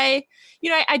try,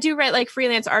 I do write like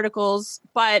freelance articles,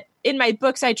 but in my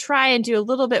books, I try and do a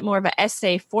little bit more of an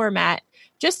essay format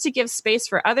just to give space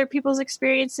for other people's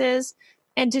experiences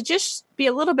and to just be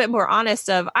a little bit more honest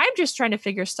of, I'm just trying to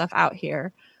figure stuff out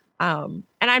here. And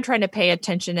I'm trying to pay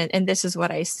attention and this is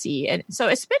what I see. And so I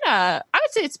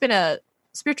would say it's been a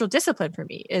spiritual discipline for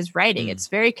me is writing. It's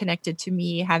very connected to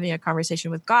me having a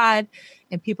conversation with God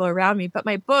and people around me. But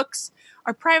my books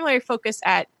are primarily focused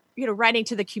at, writing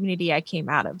to the community I came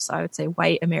out of. So I would say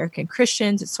white American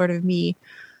Christians. It's sort of me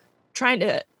trying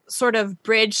to sort of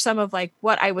bridge some of like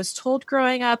what I was told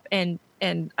growing up and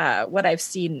what I've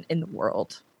seen in the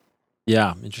world.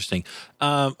 Yeah, interesting.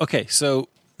 Okay, so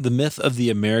the myth of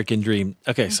the American dream.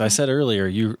 Okay, so I said earlier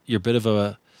you're a bit of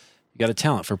you got a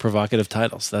talent for provocative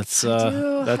titles. That's I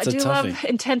a toughie. Love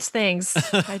intense things.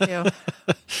 I do.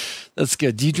 That's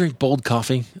good. Do you drink bold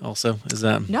coffee also? Is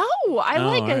that No, I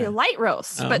like a light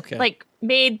roast, but like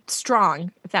made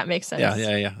strong, if that makes sense.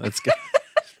 Yeah. That's good.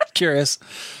 Curious.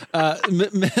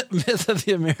 Myth of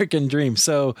the American dream.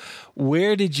 So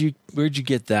where'd you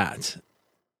get that?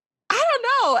 I don't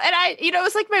know. And it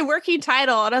was like my working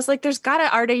title. And I was like, there's got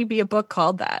to already be a book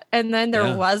called that. And then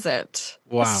there wasn't.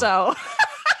 Wow. So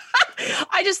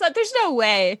I just thought there's no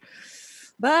way.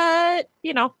 But,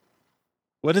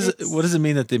 What does it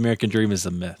mean that the American dream is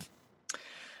a myth?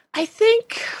 I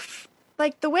think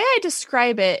like the way I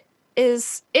describe it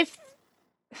is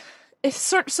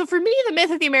so for me, the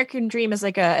myth of the American dream is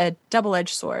like a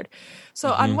double-edged sword.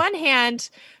 So on one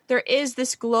hand, there is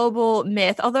this global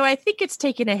myth, although I think it's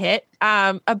taken a hit,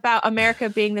 about America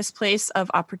being this place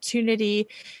of opportunity.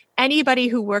 Anybody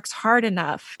who works hard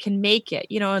enough can make it,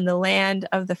 in the land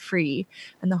of the free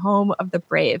and the home of the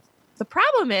brave. The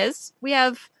problem is we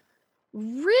have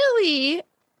really,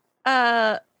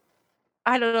 I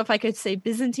don't know if I could say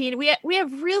Byzantine. We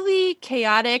have really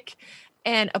chaotic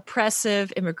and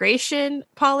oppressive immigration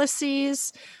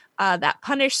policies that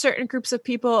punish certain groups of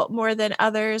people more than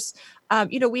others.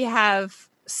 We have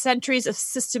centuries of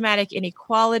systematic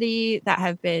inequality that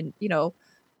have been,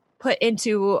 put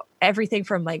into everything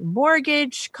from like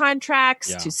mortgage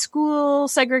contracts to school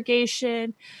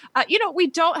segregation. We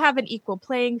don't have an equal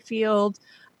playing field.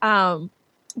 But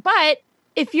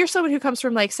if you're someone who comes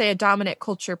from like, say, a dominant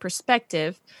culture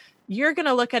perspective, you're going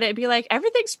to look at it and be like,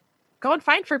 everything's going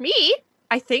fine for me.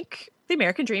 I think the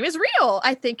American dream is real.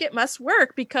 I think it must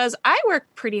work because I work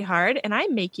pretty hard and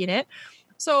I'm making it.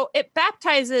 So it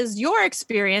baptizes your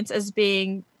experience as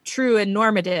being true and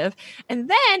normative. And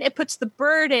then it puts the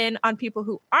burden on people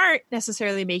who aren't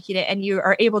necessarily making it. And you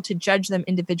are able to judge them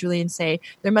individually and say,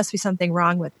 there must be something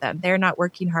wrong with them. They're not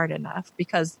working hard enough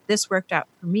because this worked out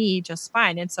for me just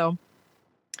fine. And so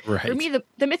for me,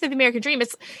 the myth of the American dream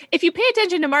is if you pay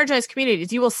attention to marginalized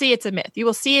communities, you will see it's a myth. You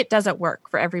will see it doesn't work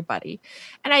for everybody.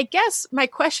 And I guess my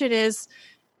question is,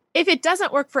 if it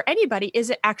doesn't work for anybody,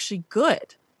 is it actually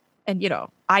good? And,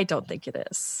 I don't think it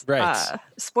is. Right.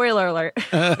 Spoiler alert.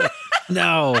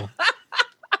 No.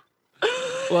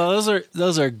 Well,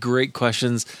 those are great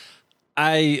questions.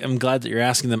 I am glad that you're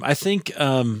asking them. I think,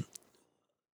 I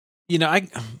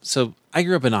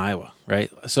grew up in Iowa,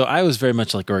 right? So I was very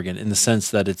much like Oregon in the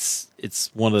sense that it's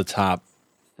one of the top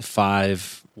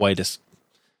 5 whitest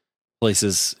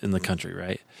places in the country,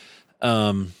 right?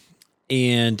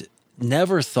 And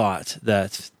never thought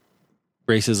that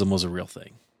racism was a real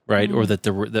thing. Right. Mm-hmm. Or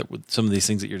that some of these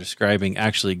things that you're describing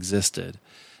actually existed.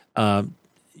 And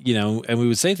we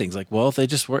would say things like, well, if they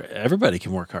just work, everybody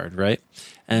can work hard. Right.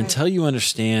 And until you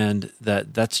understand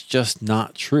that that's just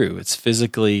not true, it's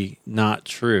physically not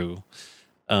true.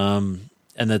 And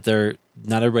that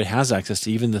not everybody has access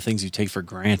to even the things you take for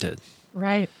granted.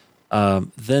 Right.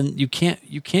 Then you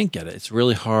can't get it. It's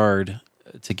really hard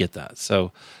to get that.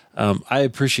 So, I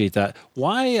appreciate that.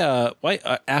 Why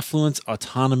affluence,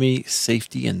 autonomy,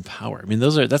 safety, and power? I mean,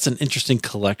 that's an interesting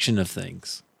collection of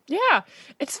things. Yeah,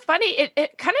 it's funny.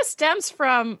 It kind of stems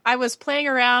from, I was playing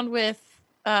around with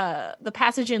the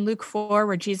passage in Luke 4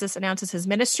 where Jesus announces his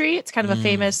ministry. It's kind of a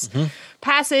famous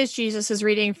passage. Jesus is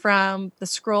reading from the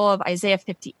scroll of Isaiah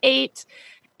 58.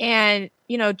 And,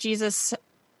 Jesus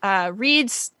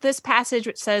reads this passage,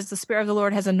 which says, the Spirit of the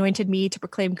Lord has anointed me to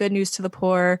proclaim good news to the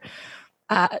poor.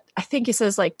 I think he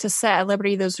says like to set at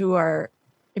liberty those who are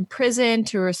in prison,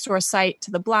 to restore sight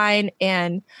to the blind,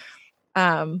 and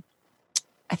I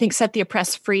think set the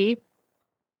oppressed free.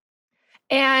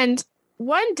 And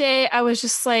one day I was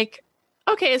just like,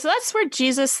 okay, so that's where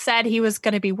Jesus said he was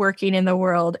going to be working in the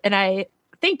world. And I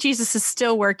think Jesus is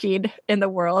still working in the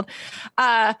world.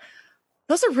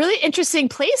 Those are really interesting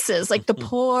places, like the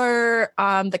poor,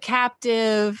 the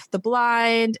captive, the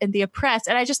blind, and the oppressed.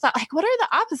 And I just thought, like, what are the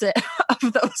opposite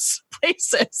of those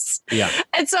places? Yeah.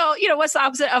 And so, what's the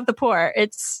opposite of the poor?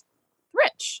 It's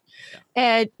rich.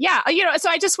 And so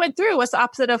I just went through what's the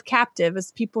opposite of captive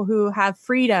is people who have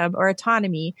freedom or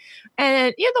autonomy.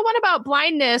 And, the one about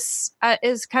blindness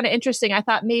is kind of interesting. I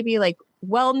thought maybe like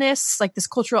wellness, like this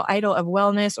cultural idol of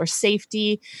wellness or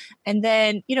safety. And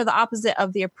then, the opposite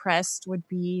of the oppressed would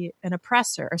be an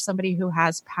oppressor or somebody who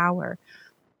has power.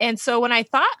 And so when I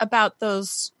thought about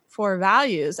those 4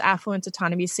 values, affluence,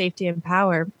 autonomy, safety, and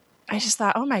power, I just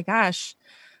thought, oh my gosh,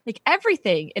 like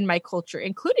everything in my culture,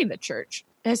 including the church,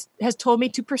 has told me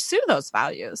to pursue those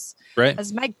values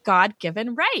as my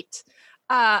God-given right.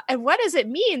 And what does it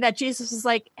mean that Jesus is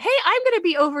like, hey, I'm going to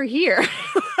be over here,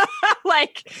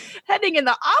 like heading in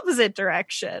the opposite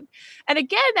direction? And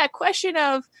again, that question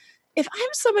of, if I'm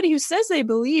somebody who says they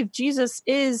believe Jesus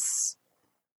is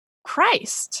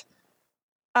Christ,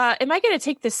 am I going to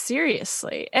take this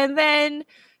seriously? And then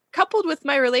coupled with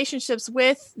my relationships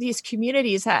with these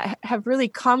communities that have really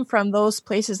come from those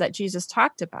places that Jesus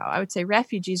talked about, I would say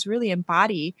refugees really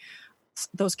embody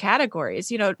those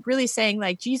categories, really saying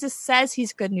like Jesus says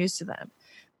he's good news to them.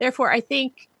 Therefore, I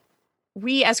think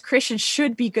we as Christians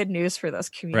should be good news for those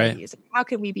communities. Right. How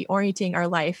can we be orienting our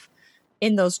life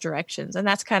in those directions? And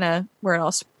that's kind of where it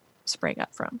all sprang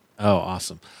up from. Oh,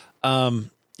 awesome.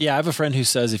 Yeah, I have a friend who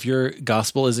says if your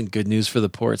gospel isn't good news for the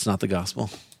poor, it's not the gospel.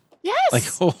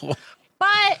 Yes.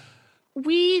 But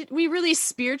we really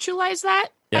spiritualize that.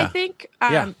 Yeah. I think.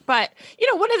 But,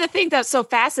 one of the things that's so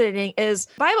fascinating is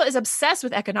the Bible is obsessed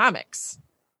with economics,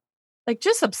 like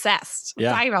just obsessed.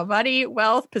 Yeah. Talking about money,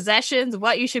 wealth, possessions,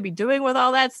 what you should be doing with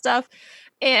all that stuff.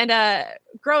 And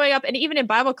growing up and even in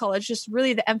Bible college, just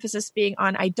really the emphasis being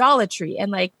on idolatry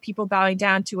and like people bowing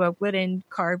down to a wooden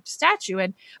carved statue.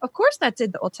 And of course that's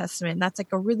in the Old Testament. That's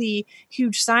like a really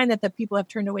huge sign that the people have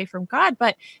turned away from God.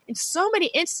 But in so many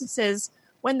instances,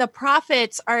 when the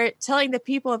prophets are telling the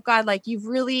people of God, like, you've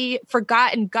really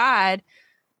forgotten God,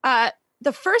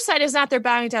 the first sign is not they're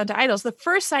bowing down to idols. The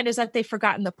first sign is that they've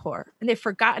forgotten the poor, and they've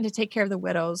forgotten to take care of the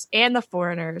widows and the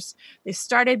foreigners. They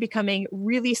started becoming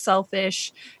really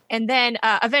selfish. And then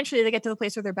eventually they get to the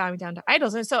place where they're bowing down to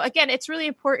idols. And so again, it's really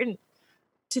important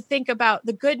to think about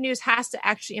the good news has to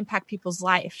actually impact people's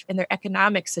life and their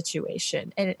economic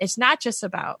situation. And it's not just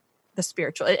about the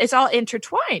spiritual. It's all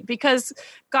intertwined because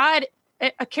God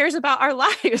cares about our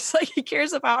lives. Like, he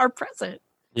cares about our present.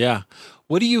 Yeah.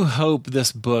 What do you hope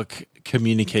this book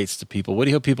communicates to people? What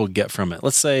do you hope people get from it?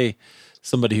 Let's say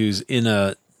somebody who's in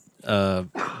a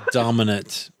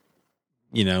dominant,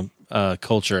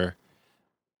 culture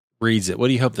reads it. What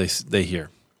do you hope they hear?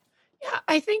 Yeah,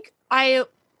 I think I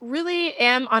really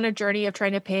am on a journey of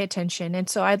trying to pay attention. And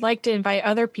so I'd like to invite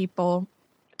other people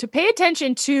to pay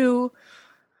attention to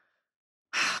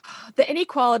the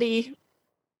inequality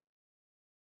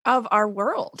of our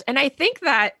world. And I think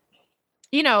that,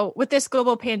 with this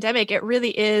global pandemic, it really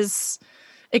is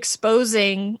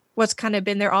exposing what's kind of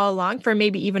been there all along for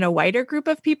maybe even a wider group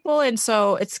of people. And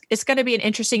so it's going to be an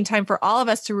interesting time for all of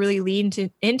us to really lean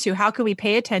into how can we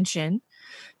pay attention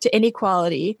to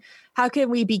inequality? How can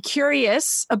we be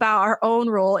curious about our own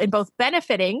role in both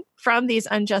benefiting from these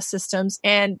unjust systems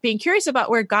and being curious about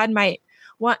where God might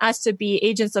want us to be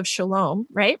agents of shalom,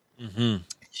 right? Mm-hmm.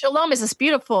 Shalom is this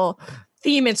beautiful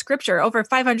theme in scripture. Over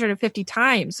 550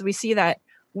 times we see that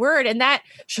word, and that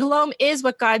shalom is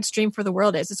what God's dream for the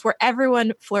world is. It's where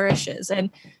everyone flourishes. And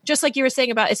just like you were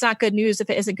saying about it's not good news if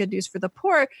it isn't good news for the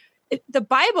poor, the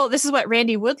Bible, this is what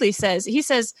Randy Woodley says. He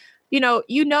says,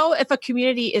 if a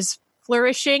community is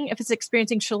flourishing, if it's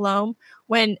experiencing shalom,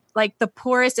 when like the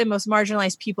poorest and most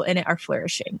marginalized people in it are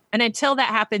flourishing. And until that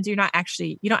happens, you don't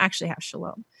actually have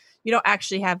shalom. You don't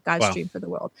actually have God's dream for the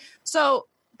world. So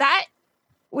that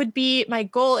would be my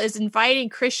goal, is inviting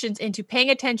Christians into paying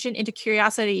attention, into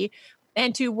curiosity,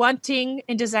 and to wanting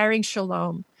and desiring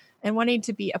shalom and wanting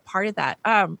to be a part of that.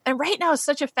 And right now is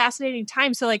such a fascinating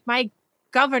time. So like my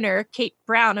governor, Kate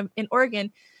Brown in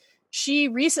Oregon, she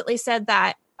recently said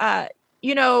that,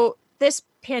 this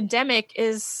pandemic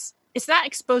it's not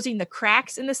exposing the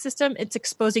cracks in the system, it's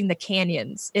exposing the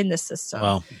canyons in the system.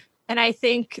 Wow. And I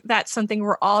think that's something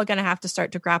we're all going to have to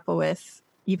start to grapple with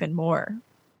even more.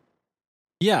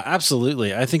 Yeah,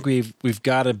 absolutely. I think we've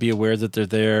got to be aware that they're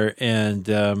there, and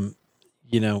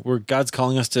where God's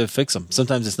calling us to fix them.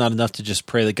 Sometimes it's not enough to just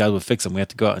pray that God would fix them. We have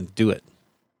to go out and do it.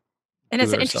 And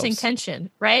it's an interesting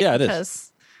tension, right? Yeah, it is.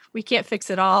 Because we can't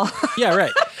fix it all. Yeah,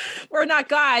 right. We're not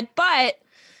God, but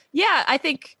yeah, I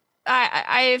think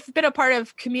I've been a part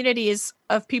of communities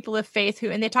of people of faith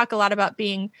and they talk a lot about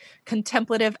being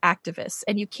contemplative activists,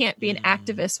 and you can't be an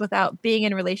activist without being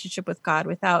in a relationship with God,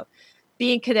 without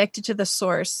being connected to the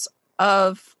source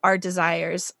of our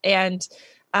desires. And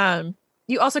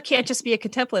you also can't just be a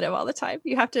contemplative all the time.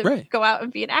 You have to go out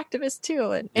and be an activist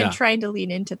too, and trying to lean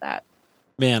into that.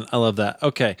 Man, I love that.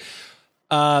 Okay.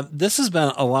 This has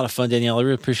been a lot of fun, Danielle. I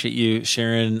really appreciate you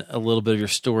sharing a little bit of your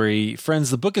story. Friends,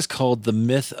 the book is called The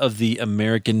Myth of the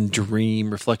American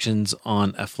Dream, Reflections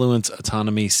on Affluence,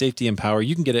 Autonomy, Safety, and Power.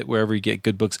 You can get it wherever you get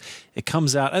good books. It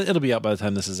comes out. It'll be out by the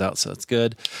time this is out, so it's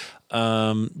good.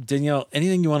 Danielle,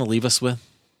 anything you want to leave us with?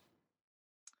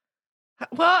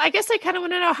 Well, I guess I kind of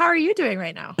want to know, how are you doing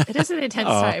right now? It is an intense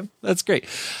time. That's great.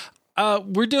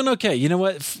 We're doing okay. You know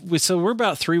what? So we're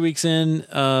about 3 weeks in,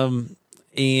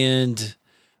 and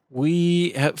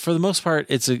we have, for the most part,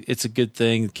 it's a good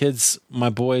thing. Kids, my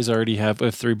boys we have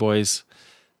 3 boys.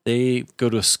 They go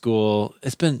to a school.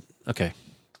 It's been okay.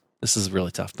 This is really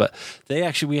tough, but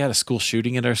we had a school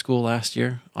shooting at our school last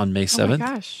year on May 7th.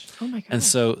 Oh my gosh. And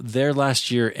so their last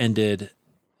year ended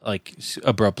like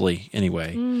abruptly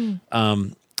anyway.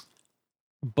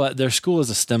 But their school is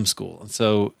a STEM school. And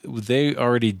so they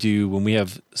already do, when we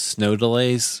have snow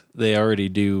delays, they already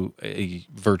do a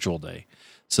virtual day.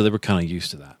 So they were kind of used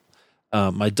to that.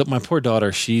 My poor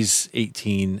daughter, she's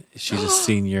 18, she's a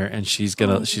senior, and she's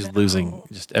losing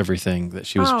just everything that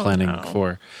she was planning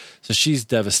for. So she's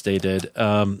devastated.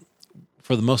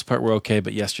 For the most part, we're okay,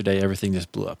 but yesterday everything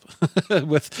just blew up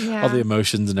with all the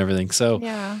emotions and everything. So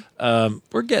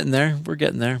we're getting there.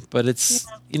 But it's,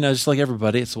 just like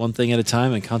everybody, it's one thing at a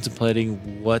time and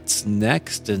contemplating what's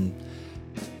next. And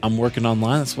I'm working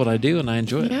online. That's what I do, and I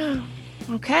enjoy it. Yeah.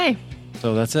 Okay.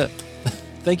 So that's it.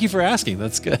 Thank you for asking.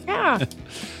 That's good. Yeah.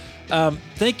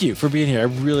 Thank you for being here. I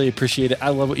really appreciate it. I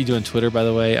love what you do on Twitter, by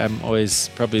the way. I'm always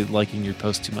probably liking your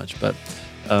posts too much, but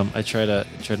I try to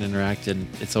interact, and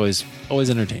it's always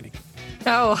entertaining.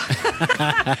 Oh,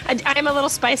 I'm a little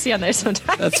spicy on there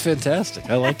sometimes. That's fantastic.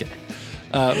 I like it.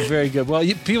 Very good. Well,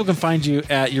 people can find you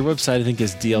at your website, I think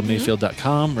is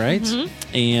dlmayfield.com, right?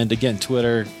 And again,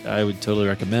 Twitter, I would totally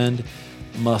recommend.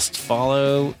 Must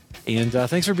follow. And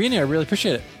thanks for being here. I really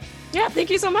appreciate it. Yeah, thank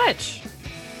you so much.